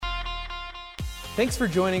Thanks for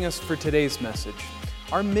joining us for today's message.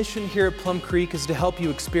 Our mission here at Plum Creek is to help you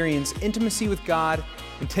experience intimacy with God,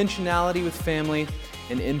 intentionality with family,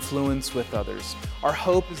 and influence with others. Our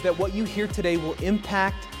hope is that what you hear today will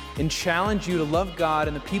impact and challenge you to love God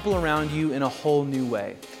and the people around you in a whole new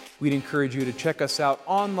way. We'd encourage you to check us out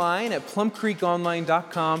online at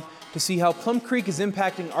plumcreekonline.com to see how Plum Creek is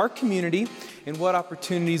impacting our community and what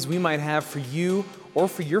opportunities we might have for you or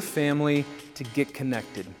for your family to get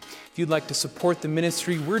connected. If you'd like to support the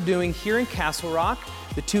ministry we're doing here in Castle Rock,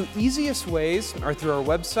 the two easiest ways are through our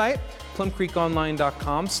website,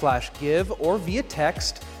 plumcreekonline.com/give, or via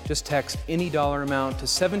text. Just text any dollar amount to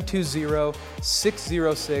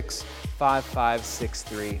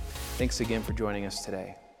 720-606-5563. Thanks again for joining us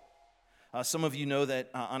today. Some of you know that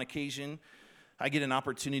on occasion, I get an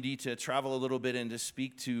opportunity to travel a little bit and to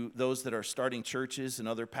speak to those that are starting churches and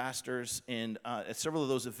other pastors. And at several of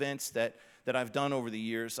those events that I've done over the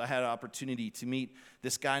years, I had an opportunity to meet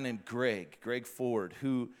this guy named Greg Ford,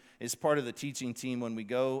 who is part of the teaching team when we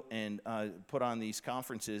go and put on these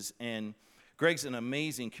conferences. And Greg's an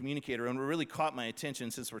amazing communicator, and what really caught my attention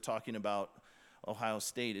since we're talking about Ohio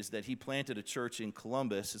State is that he planted a church in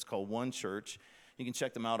Columbus. It's called One Church. You can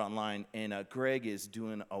check them out online, and Greg is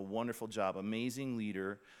doing a wonderful job, amazing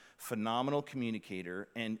leader, phenomenal communicator,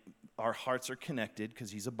 and our hearts are connected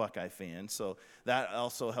because he's a Buckeye fan, so that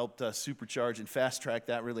also helped supercharge and fast-track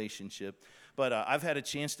that relationship. But I've had a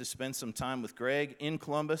chance to spend some time with Greg in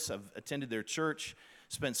Columbus. I've attended their church,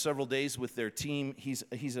 spent several days with their team.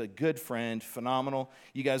 He's a good friend, phenomenal.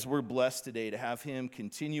 You guys, we're blessed today to have him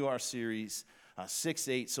continue our series,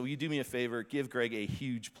 6-8. So will you do me a favor, give Greg a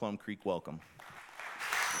huge Plum Creek welcome.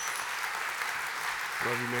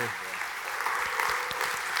 Love you, man.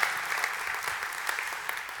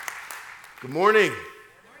 Good morning.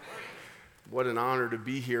 What an honor to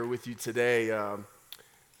be here with you today.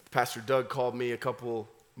 Pastor Doug called me a couple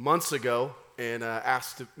months ago and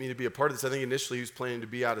asked me to be a part of this. I think initially he was planning to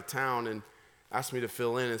be out of town and asked me to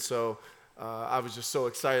fill in. And so I was just so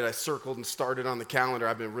excited. I circled and started on the calendar.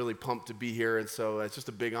 I've been really pumped to be here, and so it's just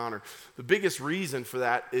a big honor. The biggest reason for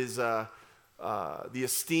that is the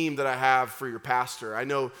esteem that I have for your pastor. I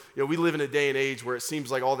know, we live in a day and age where it seems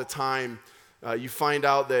like all the time you find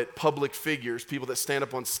out that public figures, people that stand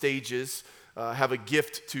up on stages, have a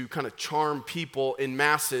gift to kind of charm people in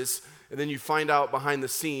masses, and then you find out behind the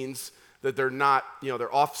scenes that they're not,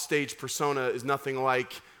 their off-stage persona is nothing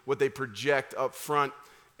like what they project up front,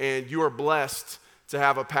 and you are blessed to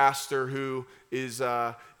have a pastor who is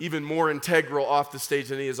even more integral off the stage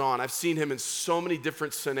than he is on. I've seen him in so many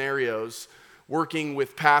different scenarios, working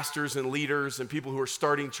with pastors and leaders and people who are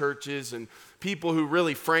starting churches and people who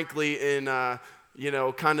really, frankly, in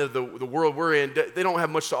kind of the world we're in, they don't have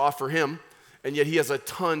much to offer him, and yet he has a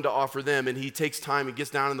ton to offer them, and he takes time and gets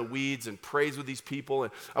down in the weeds and prays with these people.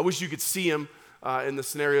 And I wish you could see him in the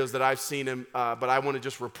scenarios that I've seen him, but I want to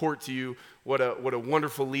just report to you what a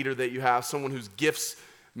wonderful leader that you have, someone whose gifts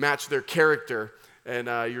match their character, and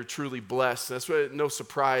you're truly blessed. That's no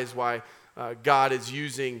surprise why God is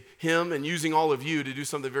using him and using all of you to do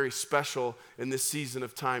something very special in this season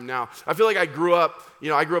of time now. I feel like I grew up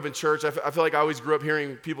in church. I feel like I always grew up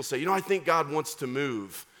hearing people say, I think God wants to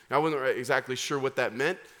move. I wasn't exactly sure what that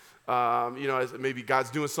meant. Maybe God's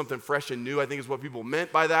doing something fresh and new, I think is what people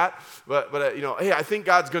meant by that. But hey, I think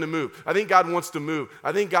God's going to move. I think God wants to move.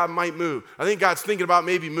 I think God might move. I think God's thinking about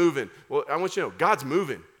maybe moving. Well, I want you to know, God's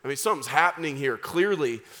moving. Something's happening here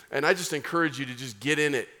clearly, and I just encourage you to just get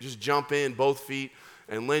in it. Just jump in both feet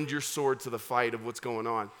and lend your sword to the fight of what's going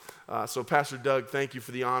on. So Pastor Doug, thank you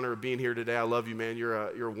for the honor of being here today. I love you, man.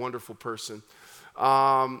 You're a wonderful person.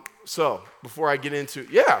 So before I get into,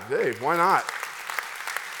 hey, why not?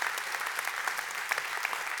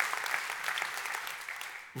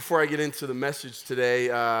 Before I get into the message today,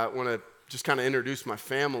 I want to just kind of introduce my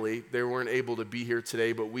family. They weren't able to be here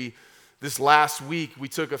today, but this last week, we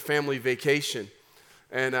took a family vacation,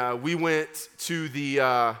 and we went to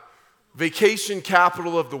the vacation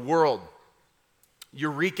capital of the world,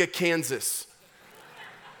 Eureka, Kansas.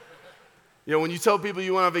 When you tell people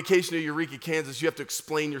you want on vacation to Eureka, Kansas, you have to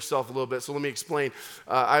explain yourself a little bit, so let me explain.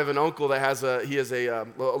 I have an uncle that has a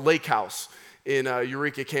lake house in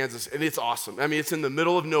Eureka, Kansas, and it's awesome. It's in the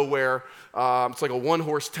middle of nowhere. It's like a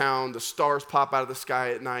one-horse town. The stars pop out of the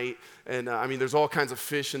sky at night, and there's all kinds of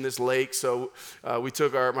fish in this lake. So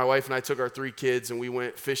my wife and I took our 3 kids, and we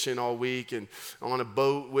went fishing all week, and on a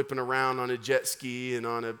boat, whipping around on a jet ski, and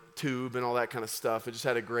on a tube, and all that kind of stuff. I just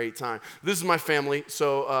had a great time. This is my family.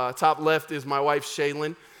 So top left is my wife,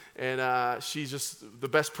 Shaylin, and she's just the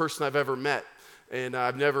best person I've ever met. And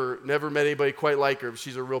I've never met anybody quite like her.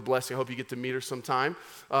 She's a real blessing. I hope you get to meet her sometime.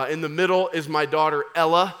 In the middle is my daughter,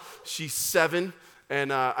 Ella. She's 7.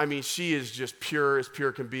 And she is just pure as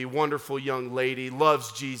pure can be. Wonderful young lady,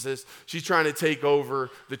 loves Jesus. She's trying to take over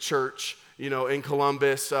the church, in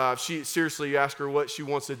Columbus. You ask her what she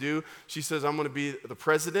wants to do. She says, I'm going to be the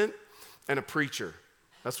president and a preacher.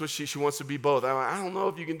 That's what she wants to be both. I don't know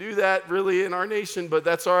if you can do that really in our nation, but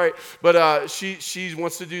that's all right. But she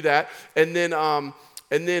wants to do that. And then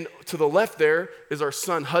to the left there is our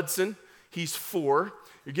son Hudson. He's 4.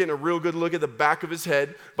 You're getting a real good look at the back of his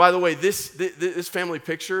head. By the way, this family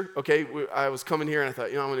picture, okay, I was coming here and I thought,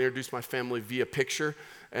 I'm going to introduce my family via picture.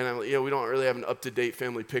 And we don't really have an up-to-date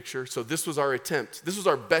family picture. So this was our attempt. This was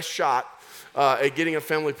our best shot at getting a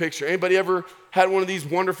family picture. Anybody ever had one of these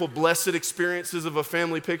wonderful, blessed experiences of a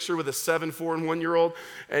family picture with a 7, 4, and 1-year-old?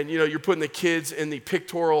 And, you're putting the kids in the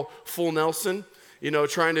pictorial full Nelson,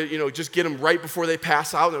 trying to, just get them right before they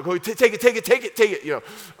pass out. And they'll go, take it.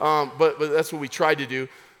 But that's what we tried to do.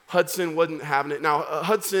 Hudson wasn't having it. Now,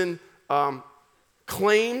 Hudson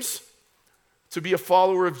claims to be a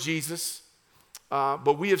follower of Jesus,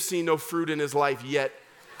 but we have seen no fruit in his life yet.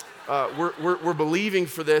 We're believing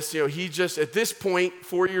for this. He just, at this point,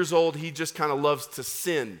 4 years old, he just kind of loves to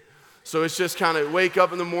sin. So it's just kind of wake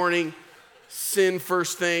up in the morning, sin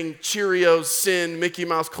first thing, Cheerios, sin, Mickey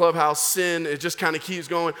Mouse Clubhouse, sin. It just kind of keeps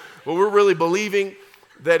going. But we're really believing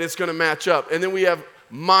that it's going to match up. And then we have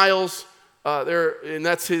Miles there, and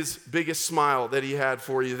that's his biggest smile that he had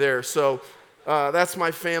for you there. So that's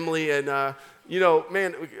my family. And,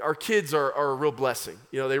 man, our kids are a real blessing.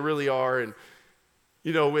 They really are. And,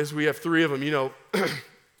 as we have 3 of them,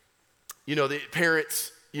 the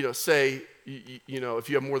parents, say, if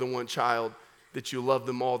you have more than one child, that you love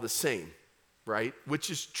them all the same, right? Which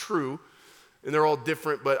is true, and they're all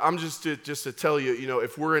different, but I'm just to tell you,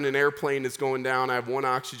 if we're in an airplane that's going down, I have one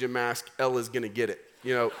oxygen mask, Ella's going to get it,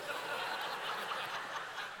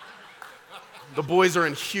 The boys are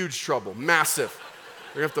in huge trouble, massive.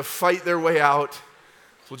 They're going to have to fight their way out. So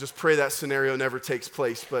we'll just pray that scenario never takes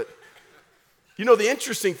place, but the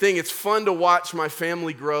interesting thing, it's fun to watch my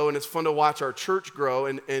family grow, and it's fun to watch our church grow,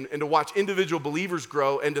 and to watch individual believers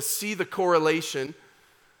grow, and to see the correlation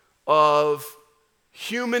of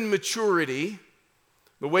human maturity,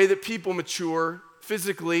 the way that people mature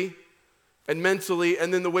physically and mentally,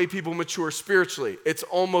 and then the way people mature spiritually. It's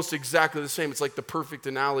almost exactly the same. It's like the perfect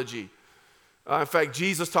analogy. In fact,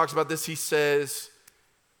 Jesus talks about this. He says,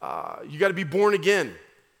 you got to be born again.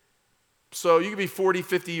 So you can be 40,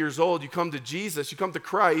 50 years old. You come to Jesus. You come to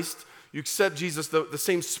Christ. You accept Jesus. The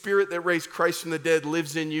same spirit that raised Christ from the dead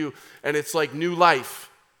lives in you, and it's like new life.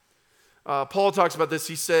 Paul talks about this.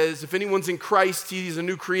 He says, if anyone's in Christ, he's a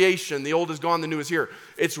new creation. The old is gone, the new is here.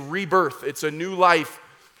 It's rebirth. It's a new life.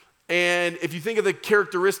 And if you think of the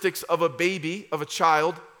characteristics of a baby, of a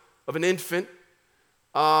child, of an infant,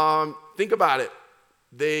 think about it.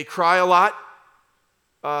 They cry a lot,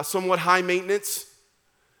 somewhat high maintenance.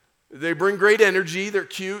 They bring great energy. They're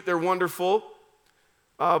cute. They're wonderful.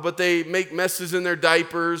 But they make messes in their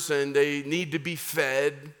diapers, and they need to be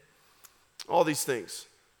fed. All these things.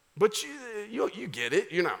 But you get it.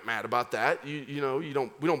 You're not mad about that. We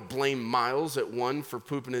don't blame Miles at 1 for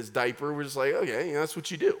pooping his diaper. We're just like, okay, that's what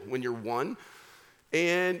you do when you're 1.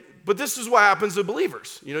 But this is what happens to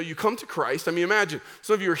believers. You come to Christ. Imagine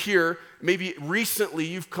some of you are here. Maybe recently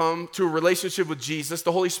you've come to a relationship with Jesus.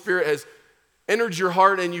 The Holy Spirit has entered your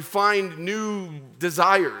heart, and you find new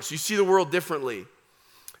desires. You see the world differently.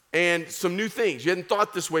 And some new things. You hadn't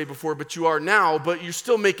thought this way before, but you are now, but you're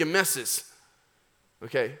still making messes.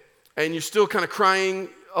 Okay? And you're still kind of crying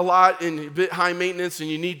a lot and a bit high maintenance, and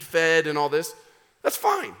you need fed and all this. That's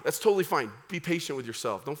fine. That's totally fine. Be patient with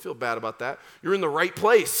yourself. Don't feel bad about that. You're in the right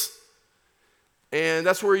place. And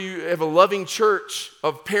that's where you have a loving church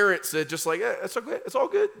of parents that just like, it's okay. It's all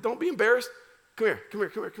good. Don't be embarrassed. Come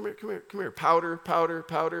here. Powder.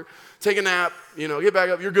 Take a nap, get back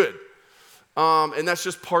up. You're good. And that's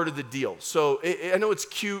just part of the deal. So I know it's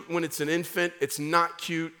cute when it's an infant. It's not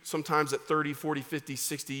cute sometimes at 30, 40, 50,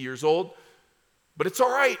 60 years old. But it's all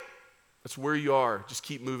right. That's where you are. Just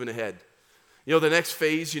keep moving ahead. The next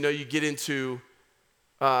phase, you get into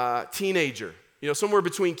teenager. Somewhere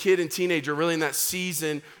between kid and teenager, really in that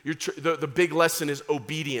season, the big lesson is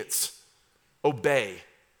obedience. Obey.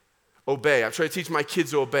 I try to teach my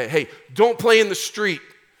kids to obey. Hey, don't play in the street.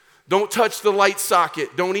 Don't touch the light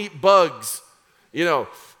socket. Don't eat bugs.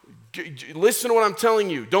 Listen to what I'm telling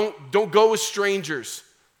you. Don't go with strangers,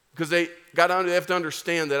 because they have to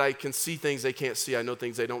understand that I can see things they can't see. I know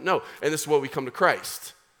things they don't know. And this is what we come to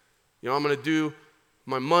Christ. I'm going to do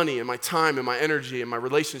my money and my time and my energy and my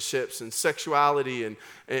relationships and sexuality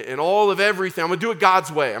and all of everything. I'm going to do it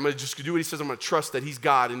God's way. I'm going to just do what he says. I'm going to trust that he's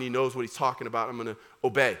God and he knows what he's talking about. I'm going to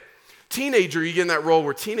obey. Teenager, you get in that role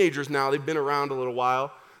where teenagers now, they've been around a little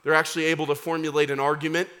while. They're actually able to formulate an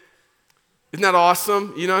argument. Isn't that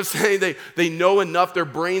awesome? You know what I'm saying? They know enough. Their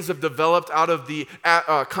brains have developed out of the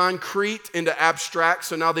concrete into abstract,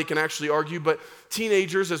 so now they can actually argue. But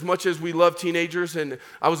teenagers, as much as we love teenagers, and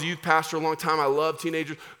I was a youth pastor a long time, I love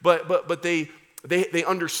teenagers, but they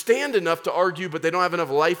understand enough to argue, but they don't have enough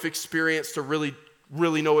life experience to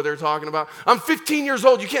really know what they're talking about. I'm 15 years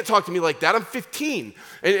old. You can't talk to me like that. I'm 15.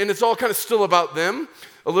 And it's all kind of still about them.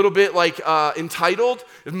 A little bit like entitled.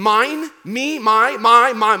 Mine, me,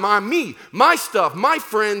 me. My stuff, my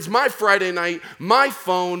friends, my Friday night, my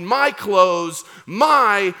phone, my clothes,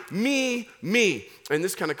 me. And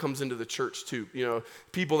this kind of comes into the church too. You know,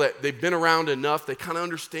 people that they've been around enough, they kind of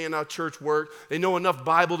understand how church works. They know enough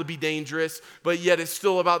Bible to be dangerous, but yet it's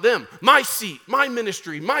still about them. My seat, my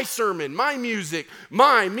ministry, my sermon, my music,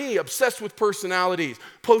 me, obsessed with personalities,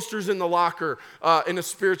 posters in the locker in a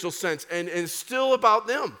spiritual sense, and it's still about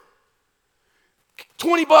them.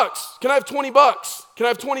 $20. Can I have $20? Can I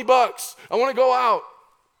have $20? I want to go out.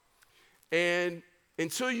 And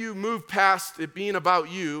until you move past it being about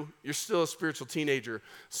you, you're still a spiritual teenager.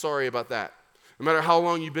 Sorry about that. No matter how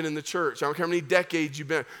long you've been in the church, I don't care how many decades you've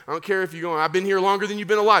been. I don't care if you're going, I've been here longer than you've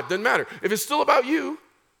been alive. Doesn't matter. If it's still about you,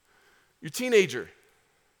 you're a teenager.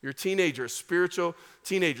 You're a teenager, a spiritual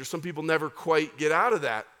teenager. Some people never quite get out of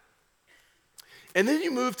that. And then you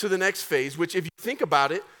move to the next phase, which if you think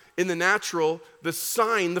about it, in the natural,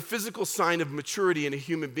 the physical sign of maturity in a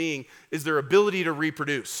human being is their ability to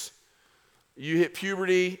reproduce. You hit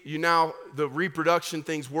puberty, the reproduction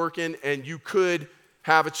thing's working, and you could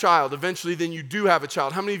have a child. Eventually, then you do have a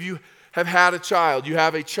child. How many of you have had a child? You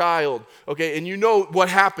have a child, okay? And you know what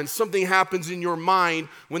happens. Something happens in your mind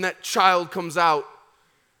when that child comes out.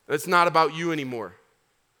 It's not about you anymore.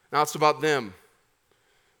 Now it's about them.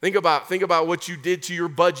 Think about what you did to your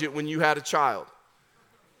budget when you had a child.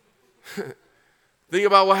 Think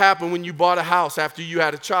about what happened when you bought a house after you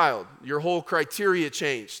had a child. Your whole criteria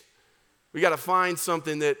changed. We got to find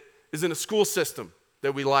something that is in a school system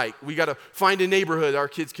that we like. We got to find a neighborhood our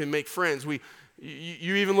kids can make friends.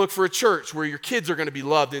 You even look for a church where your kids are going to be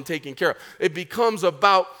loved and taken care of. It becomes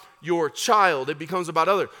about your child. It becomes about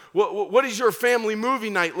others. What does your family movie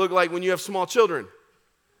night look like when you have small children?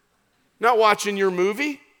 Not watching your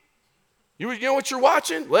movie. You know what you're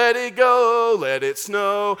watching? Let it go, let it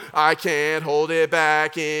snow. I can't hold it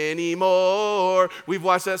back anymore. We've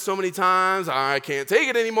watched that so many times. I can't take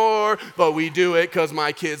it anymore. But we do it because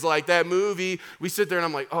my kids like that movie. We sit there and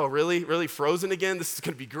I'm like, oh, really? Really? Frozen again? This is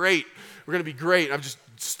going to be great. We're going to be great. I've just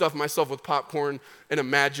stuffed myself with popcorn and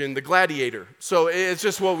imagined the Gladiator. So it's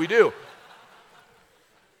just what we do.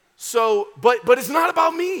 So, but it's not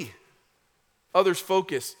about me. Others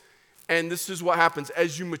focus. And this is what happens.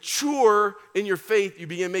 As you mature in your faith, you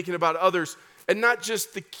begin making it about others. And not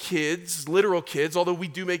just the kids, literal kids, although we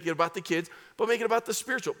do make it about the kids, but make it about the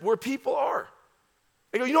spiritual, where people are.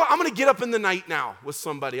 They go, you know what? I'm going to get up in the night now with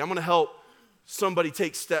somebody. I'm going to help somebody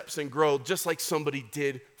take steps and grow just like somebody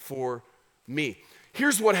did for me.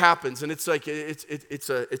 Here's what happens, and it's like it's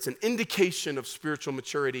an indication of spiritual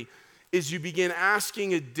maturity, is you begin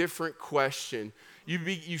asking a different question.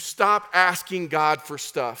 You stop asking God for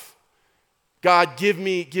stuff. God, give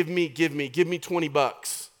me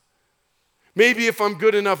 $20. Maybe if I'm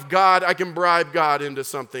good enough, God, I can bribe God into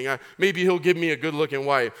something. Maybe he'll give me a good-looking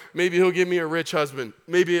wife. Maybe he'll give me a rich husband.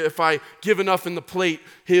 Maybe if I give enough in the plate,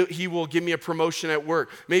 he will give me a promotion at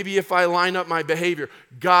work. Maybe if I line up my behavior,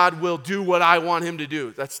 God will do what I want him to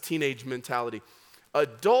do. That's teenage mentality.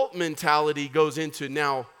 Adult mentality goes into,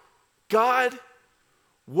 now, God,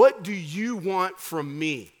 what do you want from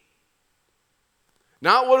me?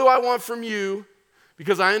 Not what do I want from you,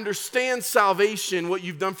 because I understand salvation, what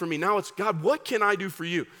you've done for me. Now it's, God, what can I do for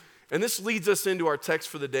you? And this leads us into our text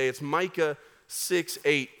for the day. It's Micah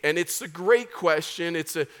 6:8. And it's a great question.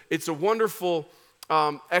 It's a wonderful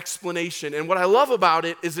explanation. And what I love about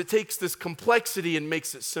it is it takes this complexity and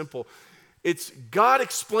makes it simple. It's God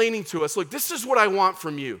explaining to us, look, this is what I want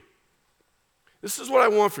from you. This is what I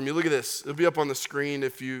want from you. Look at this. It'll be up on the screen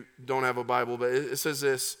if you don't have a Bible, but it says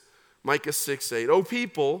this. Micah 6:8. O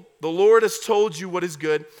people, the Lord has told you what is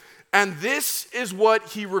good, and this is what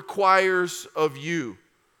he requires of you: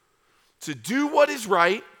 to do what is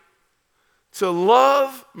right, to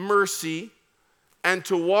love mercy, and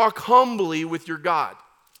to walk humbly with your God.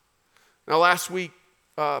 Now last week,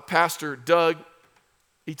 Pastor Doug,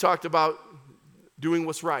 he talked about doing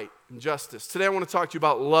what's right and justice. Today I want to talk to you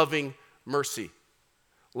about loving mercy.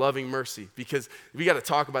 Loving mercy. Because we got to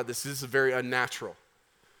talk about this. This is very unnatural.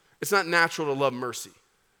 It's not natural to love mercy.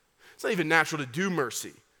 It's not even natural to do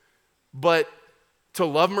mercy. But to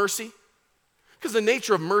love mercy, because the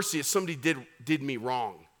nature of mercy is somebody did me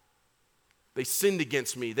wrong. They sinned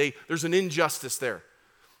against me. There's an injustice there.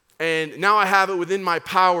 And now I have it within my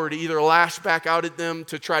power to either lash back out at them,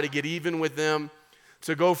 to try to get even with them,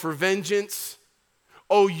 to go for vengeance.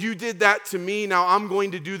 Oh, you did that to me, now I'm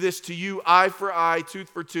going to do this to you, eye for eye, tooth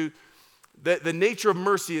for tooth. The nature of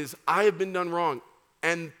mercy is, I have been done wrong.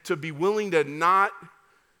 And to be willing to not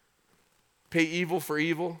pay evil for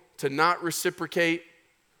evil, to not reciprocate,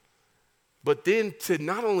 but then to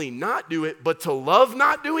not only not do it, but to love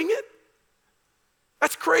not doing it?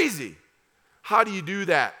 That's crazy. How do you do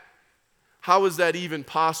that? How is that even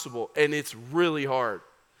possible? And it's really hard.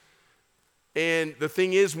 And the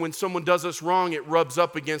thing is, when someone does us wrong, it rubs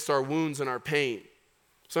up against our wounds and our pain.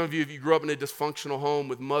 Some of you, if you grew up in a dysfunctional home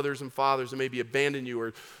with mothers and fathers that maybe abandoned you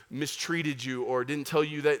or mistreated you or didn't tell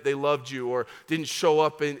you that they loved you or didn't show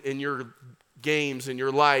up in your games in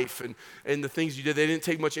your life and the things you did, they didn't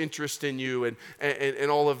take much interest in you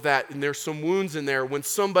and all of that. And there's some wounds in there. When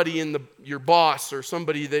somebody your boss or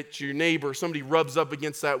somebody that's your neighbor, somebody rubs up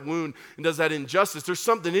against that wound and does that injustice, there's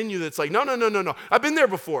something in you that's like, no. I've been there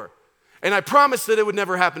before. And I promised that it would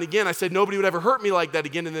never happen again. I said nobody would ever hurt me like that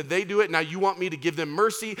again, and then they do it. Now you want me to give them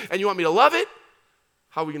mercy and you want me to love it?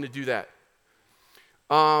 How are we going to do that?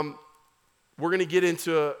 We're going to get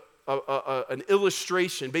into an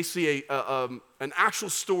illustration, basically an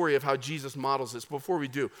actual story of how Jesus models this. Before we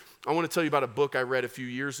do, I want to tell you about a book I read a few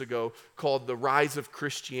years ago called The Rise of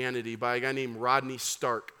Christianity by a guy named Rodney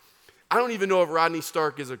Stark. I don't even know if Rodney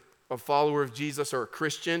Stark is a follower of Jesus or a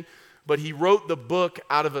Christian, but he wrote the book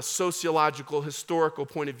out of a sociological, historical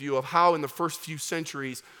point of view of how in the first few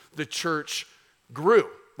centuries the church grew.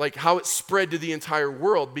 Like how it spread to the entire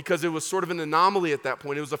world, because it was sort of an anomaly at that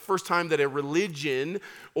point. It was the first time that a religion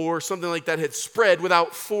or something like that had spread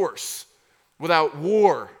without force, without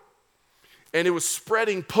war. And it was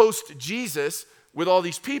spreading post-Jesus with all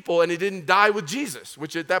these people, and it didn't die with Jesus,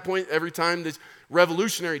 which at that point, every time this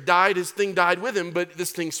revolutionary died, his thing died with him, but this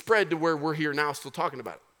thing spread to where we're here now still talking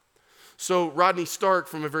about it. So Rodney Stark,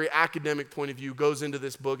 from a very academic point of view, goes into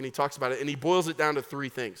this book and he talks about it, and he boils it down to three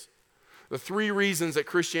things. The three reasons that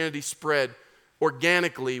Christianity spread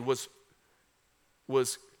organically was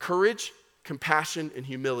courage, compassion, and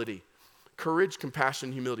humility. Courage,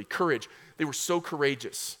 compassion, humility. Courage. They were so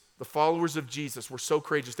courageous. The followers of Jesus were so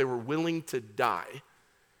courageous. They were willing to die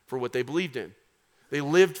for what they believed in. They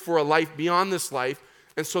lived for a life beyond this life,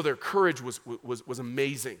 and so their courage was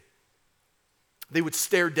amazing. They would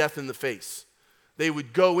stare death in the face. They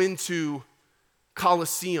would go into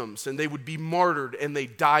Colosseums and they would be martyred, and they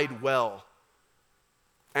died well.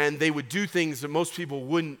 And they would do things that most people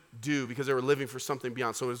wouldn't do because they were living for something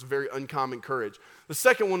beyond. So it was very uncommon courage. The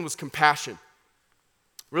second one was compassion.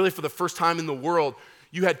 Really, for the first time in the world,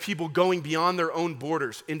 you had people going beyond their own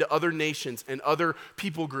borders into other nations and other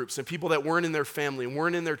people groups and people that weren't in their family and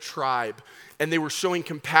weren't in their tribe. And they were showing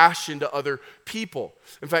compassion to other people.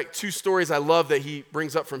 In fact, two stories I love that he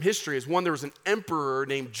brings up from history is one, there was an emperor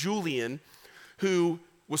named Julian who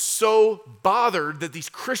was so bothered that these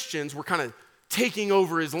Christians were kind of taking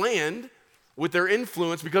over his land with their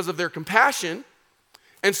influence because of their compassion.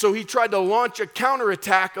 And so he tried to launch a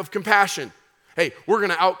counterattack of compassion. Hey, we're going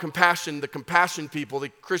to out-compassion the compassion people, the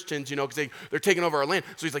Christians, because they're taking over our land.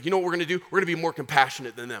 So he's like, you know what we're going to do? We're going to be more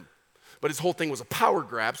compassionate than them. But his whole thing was a power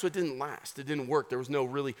grab, so it didn't last. It didn't work. There was no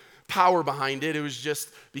really power behind it. It was just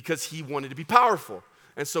because he wanted to be powerful.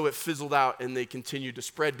 And so it fizzled out, and they continued to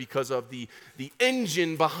spread because of the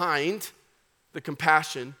engine behind the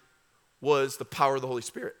compassion was the power of the Holy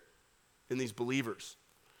Spirit in these believers.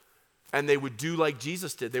 And they would do like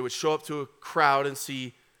Jesus did. They would show up to a crowd and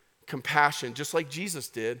see compassion, just like Jesus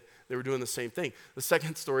did. They were doing the same thing. The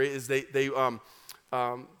second story is they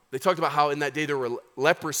talked about how in that day there were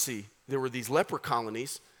leprosy. There were these leper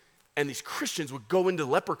colonies, and these Christians would go into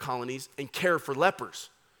leper colonies and care for lepers,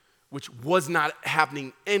 which was not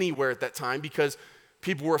happening anywhere at that time because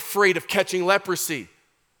people were afraid of catching leprosy.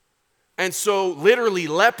 And so literally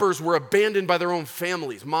lepers were abandoned by their own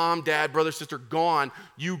families. Mom, dad, brother, sister, gone.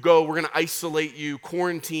 You go, we're going to isolate you,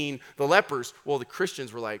 quarantine the lepers. Well, the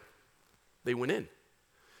Christians were like, they went in.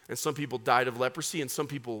 And some people died of leprosy, and some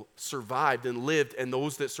people survived and lived, and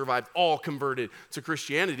those that survived all converted to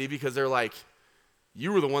Christianity because they're like,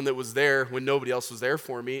 you were the one that was there when nobody else was there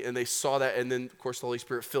for me, and they saw that, and then, of course, the Holy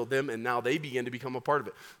Spirit filled them, and now they began to become a part of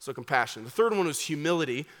it. So compassion. The third one was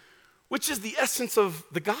humility, which is the essence of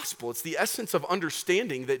the gospel. It's the essence of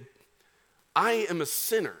understanding that I am a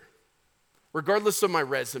sinner. regardless of my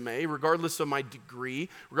resume, regardless of my degree,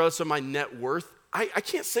 regardless of my net worth, I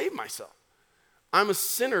can't save myself. I'm a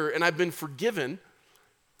sinner and I've been forgiven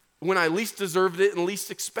when I least deserved it and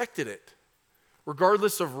least expected it.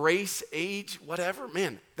 Regardless of race, age, whatever,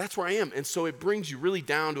 man, that's where I am. And so it brings you really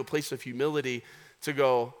down to a place of humility to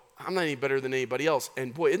go, I'm not any better than anybody else.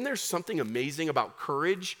 And boy, isn't there something amazing about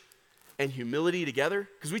courage and humility together?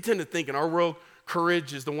 Because we tend to think in our world,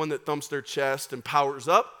 courage is the one that thumps their chest and powers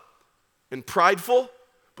up and prideful.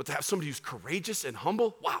 But to have somebody who's courageous and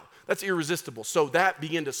humble, wow, that's irresistible. So that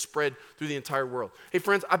began to spread through the entire world. Hey,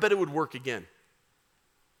 friends, I bet it would work again.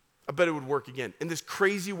 I bet it would work again. In this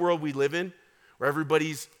crazy world we live in, where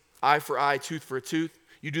everybody's eye for eye, tooth for a tooth.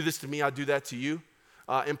 You do this to me, I'll do that to you.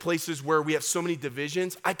 In places where we have so many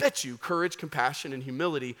divisions, I bet you courage, compassion, and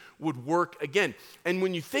humility would work again. And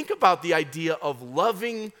when you think about the idea of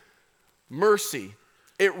loving mercy,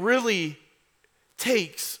 it really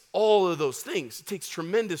takes all of those things. It takes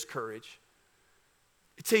tremendous courage.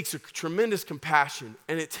 It takes a tremendous compassion,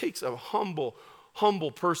 and it takes a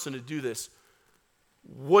humble person to do this.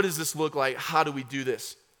 What does this look like? How do we do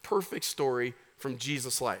this? Perfect story from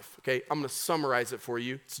Jesus' life, okay? I'm going to summarize it for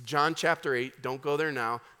you. It's John chapter 8. Don't go there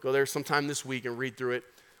now. Go there sometime this week and read through it.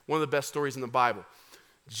 One of the best stories in the Bible.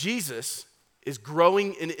 Jesus is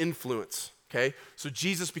growing in influence, okay? So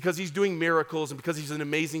Jesus, because he's doing miracles and because he's an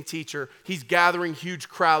amazing teacher, he's gathering huge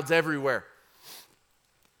crowds everywhere.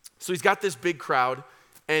 So he's got this big crowd,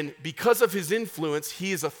 and because of his influence,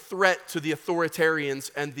 he is a threat to the authoritarians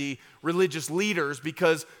and the religious leaders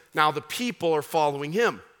because now the people are following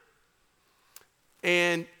him.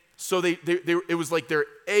 And so it was like their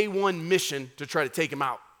A1 mission to try to take him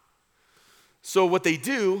out. So what they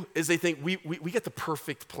do is they think, we get the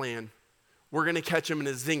perfect plan. We're going to catch him in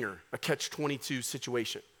a zinger, a catch-22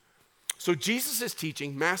 situation. So Jesus is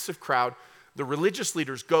teaching, massive crowd. The religious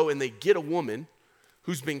leaders go and they get a woman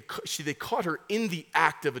they caught her in the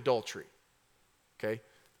act of adultery. Okay?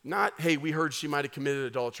 Not, hey, we heard she might have committed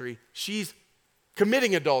adultery. She's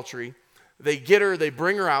committing adultery. They get her, they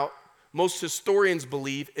bring her out. Most historians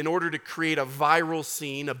believe in order to create a viral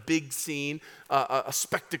scene, a big scene, a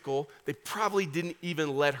spectacle, they probably didn't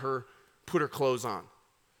even let her put her clothes on.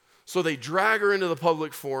 So they drag her into the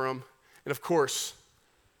public forum, and of course,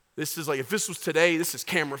 this is like, if this was today, this is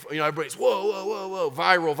camera, everybody's, whoa,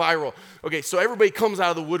 viral. Okay, so everybody comes out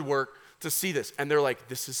of the woodwork to see this, and they're like,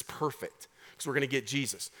 this is perfect, because we're going to get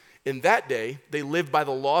Jesus. In that day, they lived by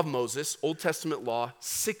the law of Moses, Old Testament law,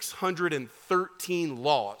 613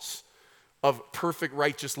 laws of perfect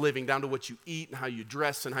righteous living, down to what you eat and how you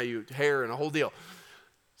dress and how you hair and a whole deal.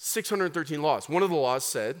 613 laws. One of the laws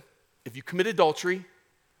said, if you commit adultery,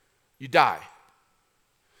 you die.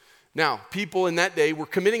 Now, people in that day were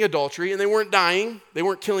committing adultery, and they weren't dying. They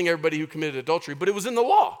weren't killing everybody who committed adultery, but it was in the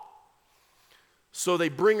law. So they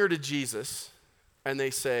bring her to Jesus, and they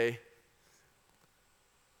say,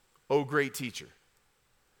 oh, great teacher.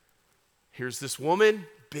 Here's this woman,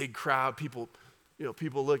 big crowd, people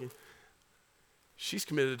looking. She's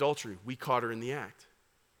committed adultery. We caught her in the act.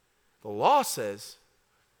 The law says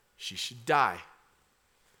she should die.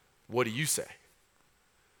 What do you say?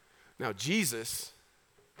 Now, Jesus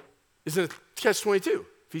is in a catch-22.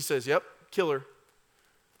 If he says, yep, kill her,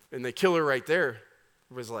 and they kill her right there,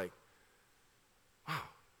 it was like, wow,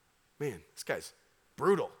 man, this guy's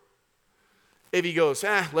brutal. If he goes,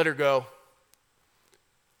 let her go,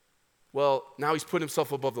 well, now he's put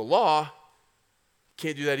himself above the law.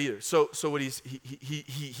 Can't do that either. So what he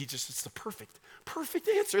just, it's the perfect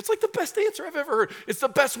answer. It's like the best answer I've ever heard. It's the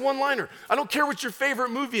best one-liner. I don't care what your favorite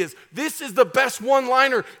movie is. This is the best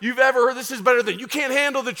one-liner you've ever heard. This is better than You Can't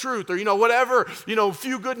Handle the Truth, or whatever,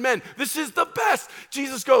 Few Good Men. This is the best.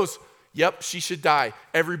 Jesus goes, yep, she should die.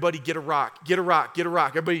 Everybody get a rock. Get a rock. Get a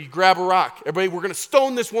rock. Everybody grab a rock. Everybody, we're going to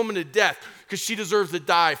stone this woman to death because she deserves to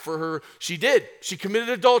die for her. She did. She committed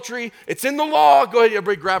adultery. It's in the law. Go ahead,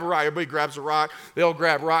 everybody grab a rock. Everybody grabs a rock. They all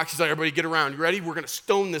grab rocks. He's like, everybody get around. You ready? We're going to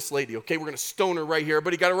stone this lady, okay? We're going to stone her right here.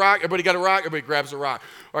 Everybody got a rock? Everybody got a rock? Everybody grabs a rock.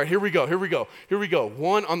 All right, here we go.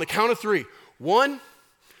 One, on the count of three. 1,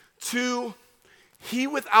 2, he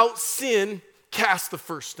without sin cast the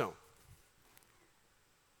first stone.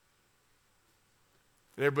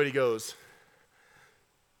 And everybody goes.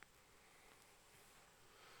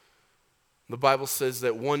 The Bible says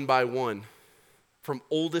that one by one, from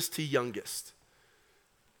oldest to youngest,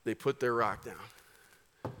 they put their rock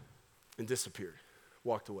down and disappeared,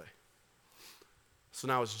 walked away. So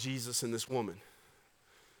now it's Jesus and this woman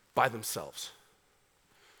by themselves.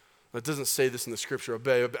 It doesn't say this in the scripture. I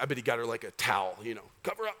bet he got her like a towel,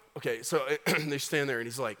 cover up. Okay, so they stand there and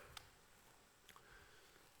he's like,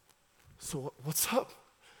 so what's up?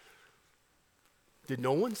 Did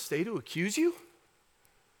no one stay to accuse you?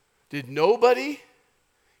 Did nobody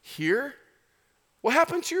hear? What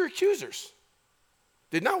happened to your accusers?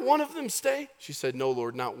 Did not one of them stay? She said, no,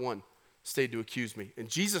 Lord, not one stayed to accuse me. And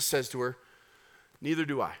Jesus says to her, neither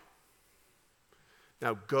do I.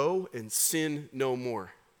 Now go and sin no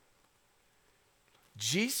more.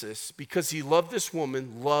 Jesus, because he loved this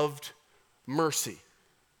woman, loved mercy.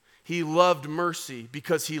 He loved mercy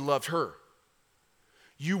because he loved her.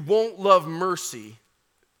 You won't love mercy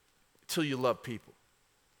till you love people.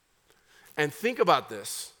 And think about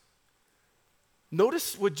this.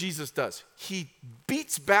 Notice what Jesus does. He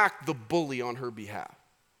beats back the bully on her behalf.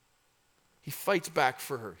 He fights back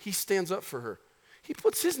for her. He stands up for her. He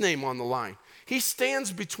puts his name on the line. He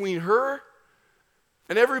stands between her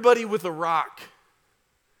and everybody with a rock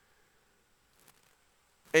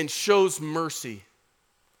and shows mercy.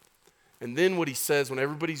 And then what he says when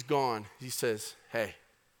everybody's gone, he says, hey,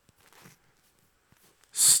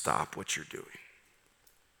 stop what you're doing.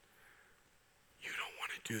 You don't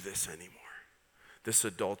want to do this anymore. This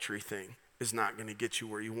adultery thing is not going to get you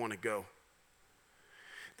where you want to go.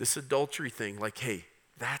 This adultery thing, like, hey,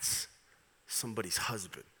 that's somebody's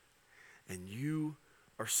husband. And you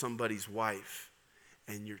are somebody's wife.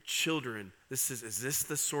 And your children, is this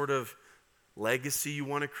the sort of legacy you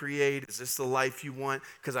want to create? Is this the life you want?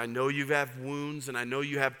 Because I know you have wounds and I know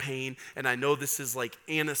you have pain and I know this is like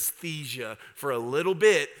anesthesia for a little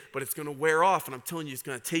bit, but it's going to wear off. And I'm telling you, it's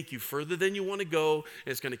going to take you further than you want to go.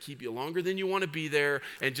 And it's going to keep you longer than you want to be there.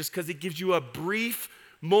 And just because it gives you a brief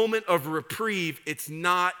moment of reprieve, it's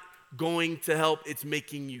not going to help. It's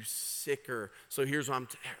making you sicker. So here's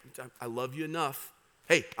what I love you enough.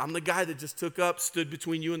 Hey, I'm the guy that just stood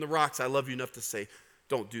between you and the rocks. I love you enough to say,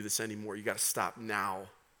 don't do this anymore. You got to stop now.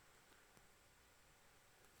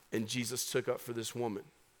 And Jesus took up for this woman.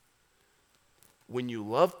 When you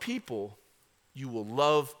love people, you will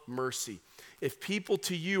love mercy. If people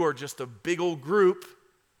to you are just a big old group,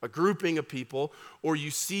 a grouping of people, or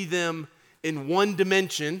you see them in one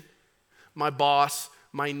dimension, my boss,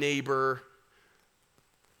 my neighbor,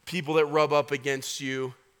 people that rub up against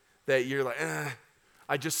you, that you're like,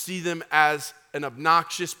 I just see them as an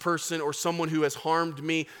obnoxious person or someone who has harmed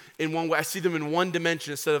me in one way. I see them in one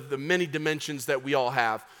dimension instead of the many dimensions that we all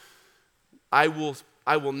have. I will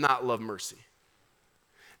not love mercy.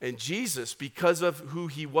 And Jesus, because of who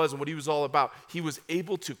he was and what he was all about, he was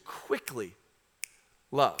able to quickly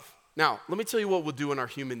love. Now, let me tell you what we'll do in our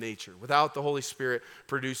human nature. Without the Holy Spirit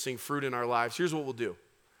producing fruit in our lives, here's what we'll do.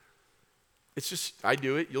 It's just, I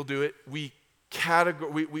do it, you'll do it. We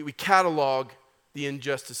catalog the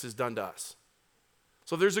injustices done to us.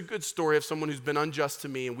 So if there's a good story of someone who's been unjust to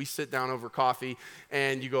me and we sit down over coffee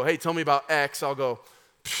and you go, hey, tell me about X, I'll go,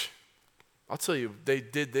 I'll tell you, they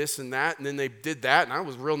did this and that, and then they did that, and I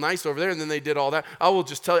was real nice over there, and then they did all that. I will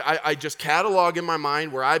just tell you, I just catalog in my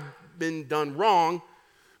mind where I've been done wrong,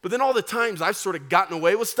 but then all the times I've sort of gotten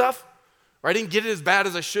away with stuff, or I didn't get it as bad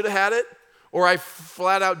as I should have had it, or I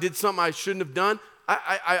flat out did something I shouldn't have done,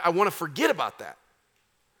 I want to forget about that.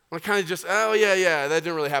 I kind of just, oh, yeah, that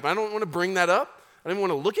didn't really happen. I don't want to bring that up. I don't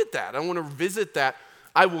want to look at that. I don't want to revisit that.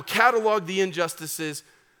 I will catalog the injustices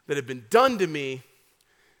that have been done to me,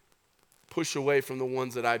 push away from the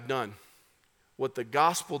ones that I've done. What the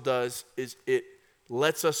gospel does is it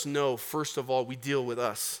lets us know, first of all, we deal with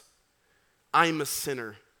us. I'm a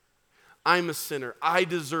sinner. I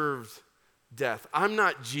deserved death. I'm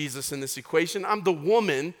not Jesus in this equation. I'm the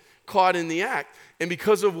woman caught in the act. And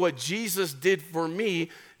because of what Jesus did for me,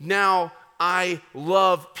 now I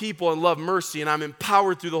love people and love mercy, and I'm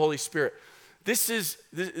empowered through the Holy Spirit. This is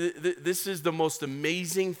the most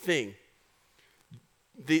amazing thing.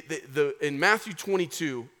 In Matthew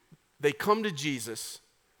 22, they come to Jesus.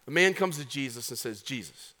 A man comes to Jesus and says,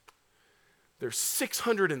 Jesus, there's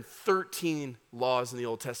 613 laws in the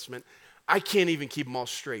Old Testament. I can't even keep them all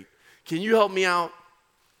straight. Can you help me out?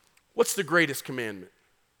 What's the greatest commandment?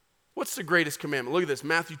 What's the greatest commandment? Look at this,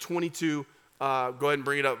 Matthew 22, go ahead and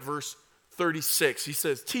bring it up, verse 36. He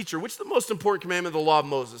says, teacher, which is the most important commandment of the law of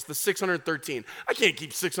Moses? The 613. I can't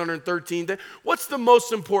keep 613. What's the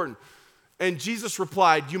most important? And Jesus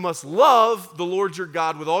replied, you must love the Lord your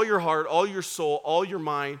God with all your heart, all your soul, all your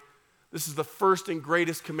mind. This is the first and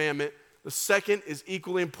greatest commandment. The second is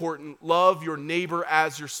equally important. Love your neighbor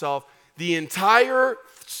as yourself. The entire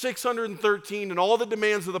 613 and all the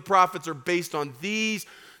demands of the prophets are based on these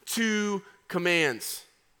two commands.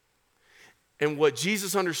 And what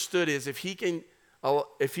Jesus understood is if he can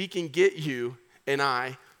get you and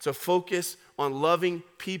I to focus on loving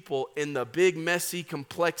people in the big, messy,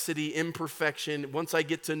 complexity, imperfection, once I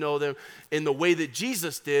get to know them in the way that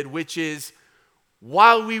Jesus did, which is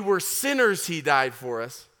while we were sinners, he died for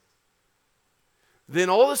us, then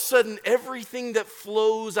all of a sudden, everything that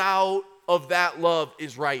flows out of that love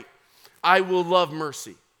is right. I will love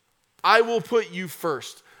mercy. I will put you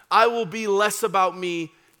first. I will be less about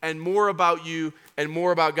me and more about you and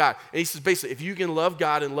more about God. And he says basically, if you can love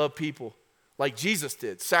God and love people like Jesus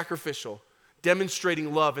did, sacrificial,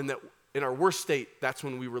 demonstrating love, and that in our worst state, that's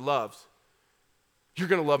when we were loved, you're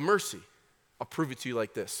going to love mercy. I'll prove it to you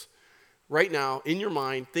like this. Right now, in your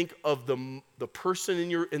mind, think of the person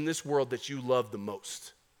in this world that you love the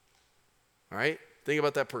most. All right? Think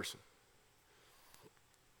about that person.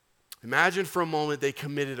 Imagine for a moment they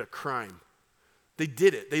committed a crime. They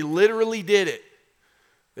did it. They literally did it.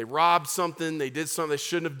 They robbed something. They did something they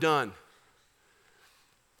shouldn't have done.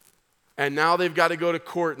 And now they've got to go to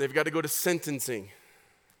court and they've got to go to sentencing.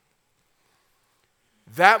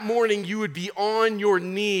 That morning, you would be on your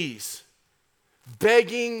knees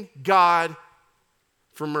begging God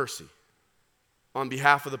for mercy on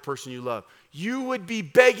behalf of the person you love. You would be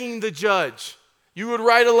begging the judge. You would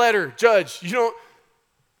write a letter, Judge,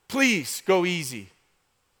 please go easy.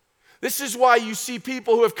 This is why you see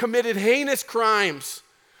people who have committed heinous crimes,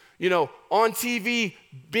 on TV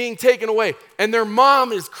being taken away, and their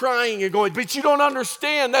mom is crying and going, but you don't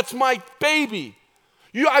understand, that's my baby.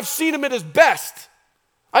 I've seen him at his best.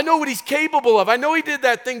 I know what he's capable of. I know he did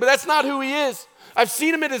that thing, but that's not who he is. I've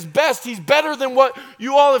seen him at his best. He's better than what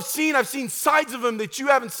you all have seen. I've seen sides of him that you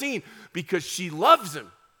haven't seen because she loves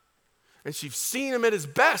him. And she's seen him at his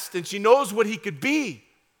best, and she knows what he could be.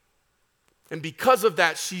 And because of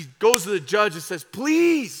that, she goes to the judge and says,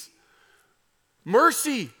 please,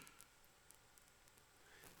 mercy.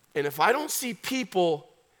 And if I don't see people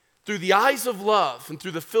through the eyes of love and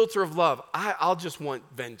through the filter of love, I'll just want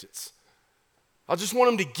vengeance. I just want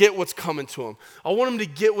them to get what's coming to them. I want them to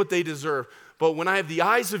get what they deserve. But when I have the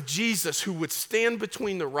eyes of Jesus, who would stand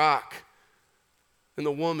between the rock and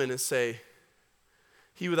the woman and say,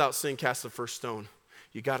 he without sin cast the first stone.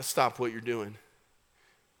 You got to stop what you're doing.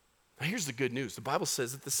 Now here's the good news. The Bible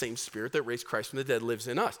says that the same Spirit that raised Christ from the dead lives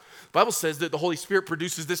in us. The Bible says that the Holy Spirit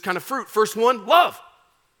produces this kind of fruit. First one, love.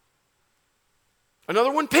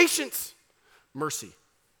 Another one, patience. Mercy.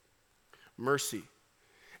 Mercy.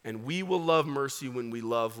 And we will love mercy when we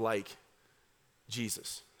love like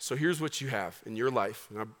Jesus. So here's what you have in your life.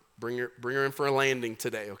 And I'll bring her in for a landing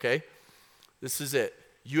today, okay? This is it.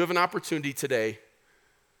 You have an opportunity today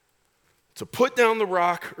to put down the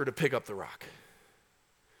rock or to pick up the rock.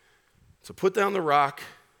 To put down the rock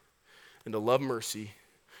and to love mercy,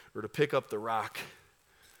 or to pick up the rock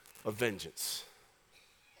of vengeance.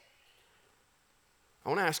 I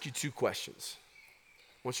want to ask you two questions.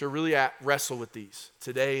 I want you to really wrestle with these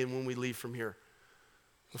today and when we leave from here.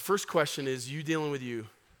 The first question is, you dealing with you.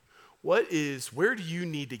 Where do you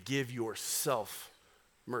need to give yourself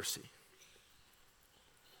mercy?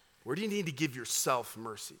 Where do you need to give yourself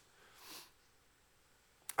mercy?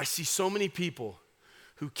 I see so many people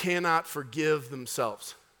who cannot forgive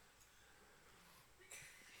themselves.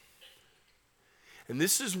 And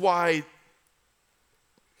this is why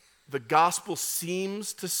the gospel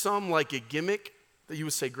seems to some like a gimmick that you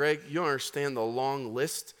would say, Greg, you don't understand the long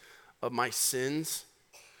list of my sins.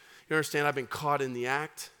 You understand I've been caught in the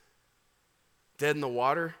act, dead in the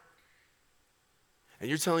water. And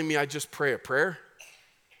you're telling me I just pray a prayer?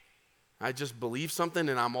 I just believe something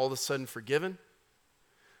and I'm all of a sudden forgiven?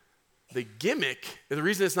 The gimmick, the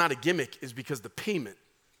reason it's not a gimmick is because the payment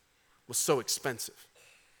was so expensive.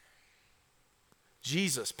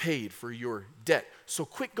 Jesus paid for your debt. So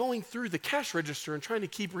quit going through the cash register and trying to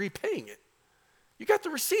keep repaying it. You got the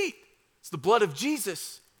receipt. It's the blood of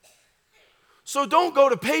Jesus. So don't go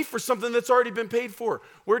to pay for something that's already been paid for.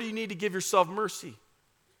 Where do you need to give yourself mercy?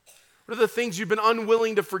 What are the things you've been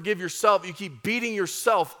unwilling to forgive yourself? You keep beating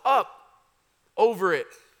yourself up over it.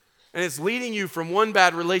 And it's leading you from one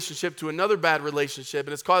bad relationship to another bad relationship.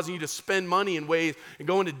 And it's causing you to spend money in ways and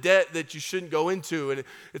go into debt that you shouldn't go into. And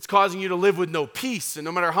it's causing you to live with no peace. And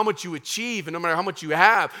no matter how much you achieve and no matter how much you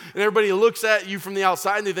have, and everybody looks at you from the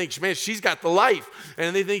outside and they think, man, she's got the life.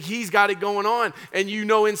 And they think he's got it going on. And you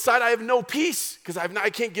know inside I have no peace because I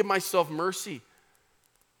can't give myself mercy.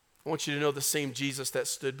 I want you to know the same Jesus that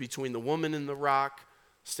stood between the woman and the rock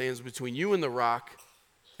stands between you and the rock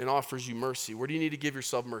and offers you mercy. Where do you need to give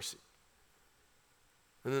yourself mercy?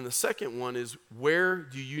 And then the second one is, where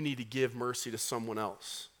do you need to give mercy to someone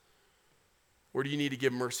else? Where do you need to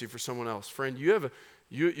give mercy for someone else? Friend, you have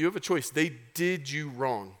a choice. They did you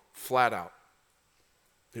wrong, flat out.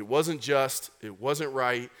 It wasn't just, it wasn't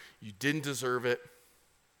right, you didn't deserve it.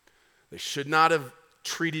 They should not have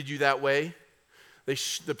treated you that way.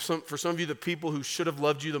 For some of you, the people who should have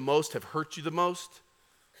loved you the most have hurt you the most.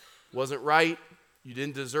 Wasn't right. You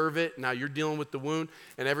didn't deserve it. Now you're dealing with the wound,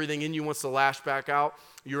 and everything in you wants to lash back out.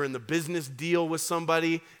 You're in the business deal with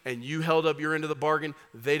somebody, and you held up your end of the bargain.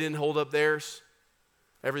 They didn't hold up theirs.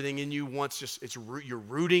 Everything in you wants you're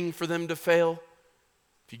rooting for them to fail.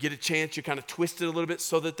 If you get a chance, you kind of twist it a little bit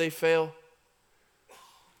so that they fail.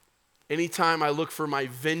 Anytime I look for my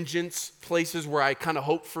vengeance, places where I kind of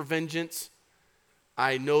hope for vengeance,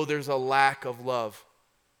 I know there's a lack of love.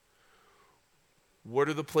 What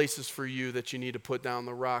are the places for you that you need to put down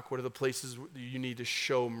the rock? What are the places you need to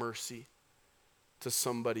show mercy to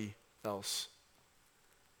somebody else?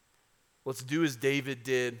 Let's do as David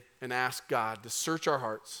did and ask God to search our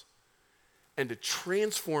hearts and to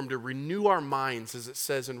transform, to renew our minds, as it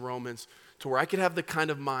says in Romans, to where I could have the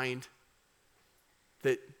kind of mind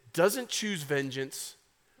that doesn't choose vengeance,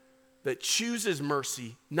 that chooses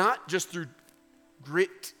mercy, not just through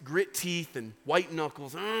grit teeth and white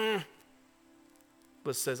knuckles,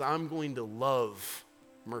 but says, I'm going to love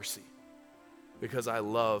mercy because I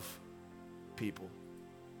love people.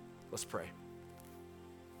 Let's pray.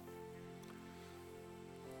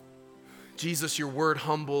 Jesus, your word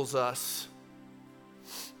humbles us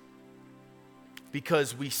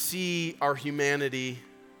because we see our humanity,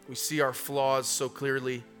 we see our flaws so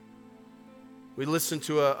clearly. We listen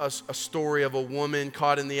to a story of a woman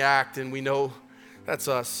caught in the act, and we know that's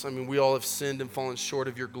us. I mean, we all have sinned and fallen short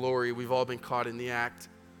of your glory. We've all been caught in the act.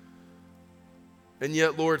 And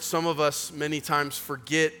yet, Lord, some of us many times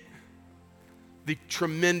forget the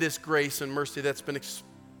tremendous grace and mercy that's been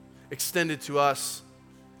extended to us,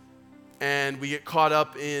 and we get caught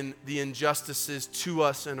up in the injustices to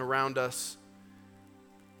us and around us.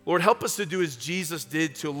 Lord, help us to do as Jesus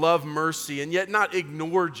did, to love mercy and yet not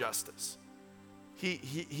ignore justice.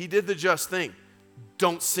 He did the just thing.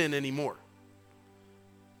 Don't sin anymore.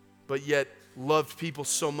 But yet loved people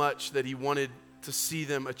so much that he wanted to see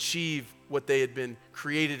them achieve what they had been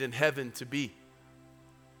created in heaven to be.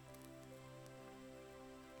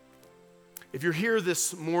 If you're here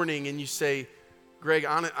this morning and you say, Greg,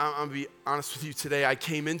 I'm going to be honest with you today. I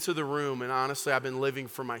came into the room and honestly, I've been living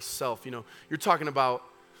for myself. You know, you're talking about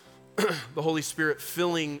the Holy Spirit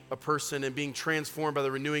filling a person and being transformed by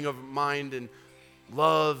the renewing of mind and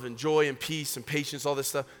love and joy and peace and patience, all this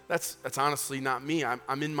stuff. That's honestly not me.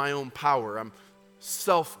 I'm in my own power. I'm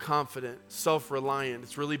self-confident, self-reliant.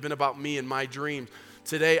 It's really been about me and my dreams.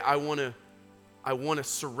 Today, I want to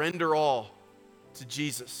surrender all to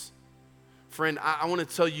Jesus. Friend, I want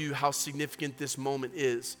to tell you how significant this moment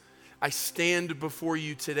is. I stand before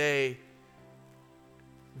you today,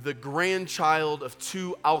 the grandchild of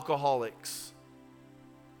two alcoholics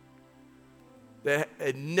that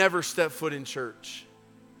had never stepped foot in church.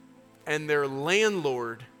 And their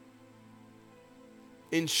landlord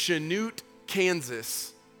in Chanute,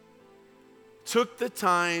 Kansas, took the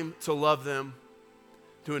time to love them,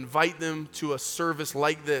 to invite them to a service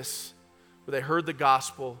like this, where they heard the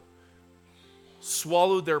gospel,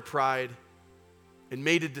 swallowed their pride, and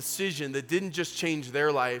made a decision that didn't just change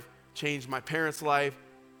their life, changed my parents' life,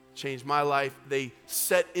 changed my life. They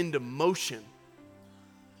set into motion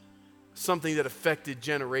something that affected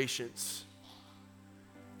generations.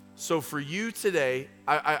 So for you today,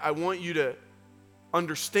 I want you to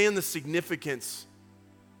understand the significance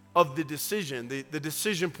of the decision, the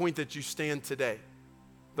decision point that you stand today,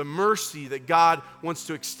 the mercy that God wants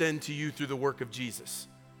to extend to you through the work of Jesus.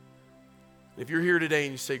 If you're here today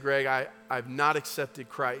and you say, Greg, I've not accepted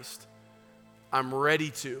Christ, I'm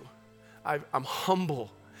ready to. I'm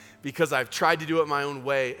humble because I've tried to do it my own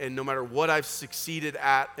way, and no matter what I've succeeded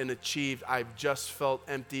at and achieved, I've just felt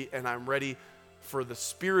empty, and I'm ready for the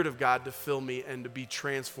Spirit of God to fill me and to be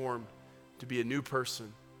transformed, to be a new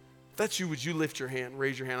person. If that's you, would you lift your hand,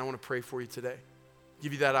 raise your hand? I want to pray for you today.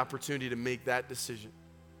 Give you that opportunity to make that decision.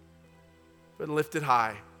 But lift it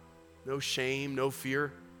high. No shame, no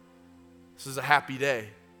fear. This is a happy day.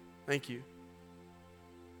 Thank you.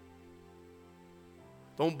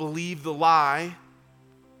 Don't believe the lie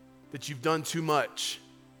that you've done too much.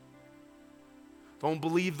 Don't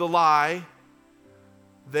believe the lie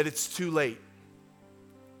that it's too late.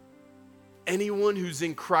 Anyone who's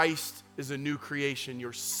in Christ is a new creation.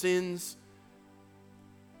 Your sins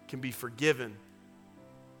can be forgiven.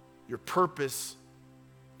 Your purpose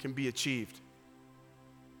can be achieved.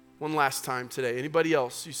 One last time today. Anybody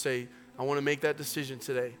else, you say, I want to make that decision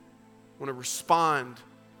today. I want to respond.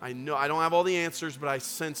 I know I don't have all the answers, but I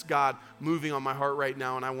sense God moving on my heart right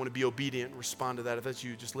now, and I want to be obedient and respond to that. If that's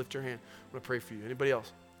you, just lift your hand. I'm going to pray for you. Anybody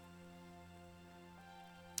else?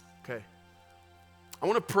 Okay. I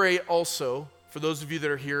want to pray also for those of you that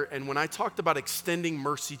are here, and when I talked about extending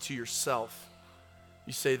mercy to yourself,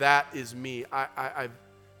 you say, that is me. I've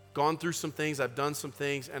gone through some things, I've done some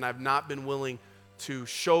things, and I've not been willing to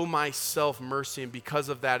show myself mercy, and because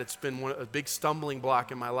of that, it's been a big stumbling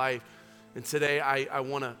block in my life. And today, I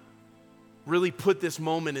want to really put this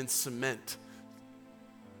moment in cement,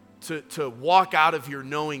 to walk out of here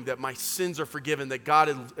knowing that my sins are forgiven, that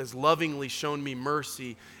God has lovingly shown me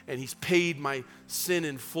mercy, and he's paid my sin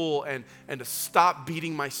in full, and to stop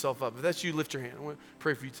beating myself up. If that's you, lift your hand. I want to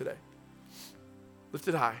pray for you today. Lift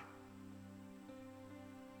it high.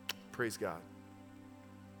 Praise God.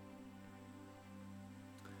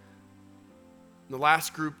 And the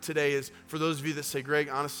last group today is for those of you that say, Greg,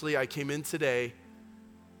 honestly, I came in today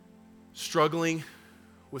struggling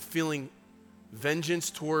with feeling vengeance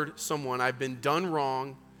toward someone. I've been done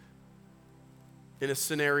wrong in a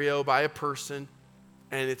scenario by a person,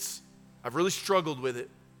 and I've really struggled with it.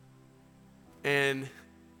 And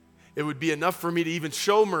it would be enough for me to even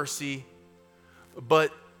show mercy,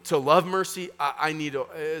 but to love mercy,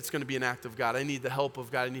 it's going to be an act of God. I need the help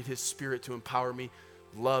of God. I need his Spirit to empower me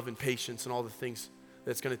with love and patience and all the things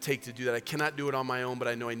that's going to take to do that. I cannot do it on my own, but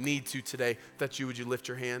I know I need to today. If that's you, would you lift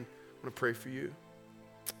your hand? I want to pray for you.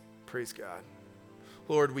 Praise God.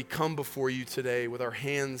 Lord, we come before you today with our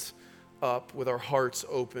hands up, with our hearts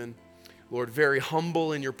open. Lord, very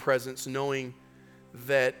humble in your presence, knowing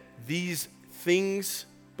that these things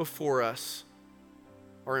before us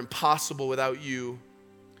are impossible without you.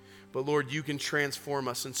 But Lord, you can transform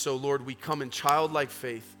us. And so, Lord, we come in childlike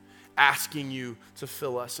faith, asking you to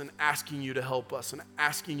fill us and asking you to help us and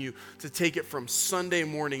asking you to take it from Sunday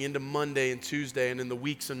morning into Monday and Tuesday and in the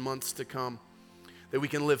weeks and months to come, that we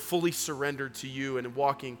can live fully surrendered to you and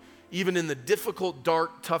walking, even in the difficult,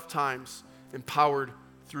 dark, tough times, empowered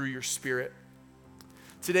through your Spirit.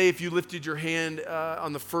 Today, if you lifted your hand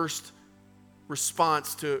on the first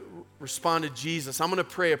response to respond to Jesus, I'm going to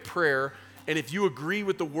pray a prayer. And if you agree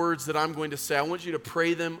with the words that I'm going to say, I want you to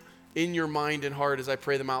pray them in your mind and heart as I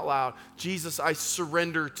pray them out loud. Jesus, I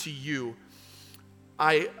surrender to you.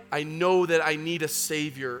 I know that I need a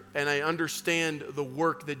Savior, and I understand the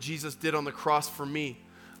work that Jesus did on the cross for me.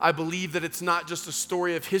 I believe that it's not just a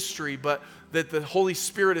story of history, but that the Holy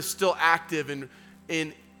Spirit is still active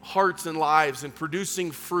in hearts and lives and producing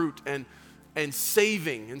fruit and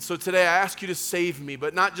saving. And so today I ask you to save me,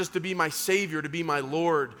 but not just to be my Savior, to be my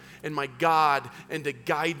Lord and my God and to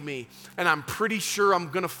guide me. And I'm pretty sure I'm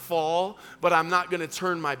going to fall, but I'm not going to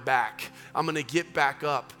turn my back. I'm going to get back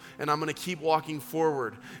up. And I'm going to keep walking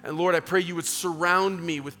forward. And Lord, I pray you would surround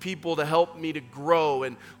me with people to help me to grow.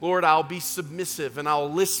 And Lord, I'll be submissive and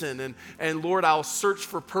I'll listen. And Lord, I'll search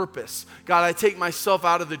for purpose. God, I take myself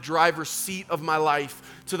out of the driver's seat of my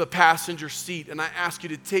life to the passenger seat. And I ask you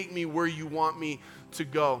to take me where you want me to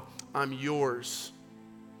go. I'm yours.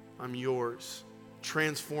 I'm yours.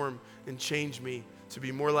 Transform and change me to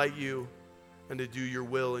be more like you and to do your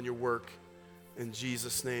will and your work. In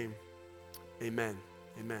Jesus' name, amen.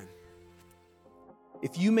 Amen.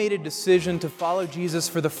 If you made a decision to follow Jesus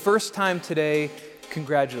for the first time today,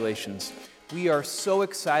 congratulations. We are so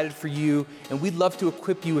excited for you, and we'd love to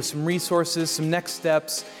equip you with some resources, some next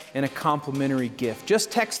steps, and a complimentary gift.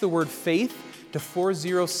 Just text the word faith to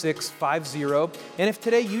 40650. And if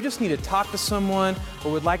today you just need to talk to someone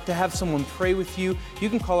or would like to have someone pray with you, you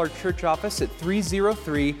can call our church office at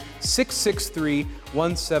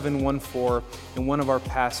 303-663-1714, and one of our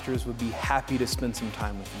pastors would be happy to spend some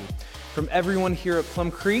time with you. From everyone here at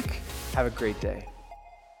Plum Creek, have a great day.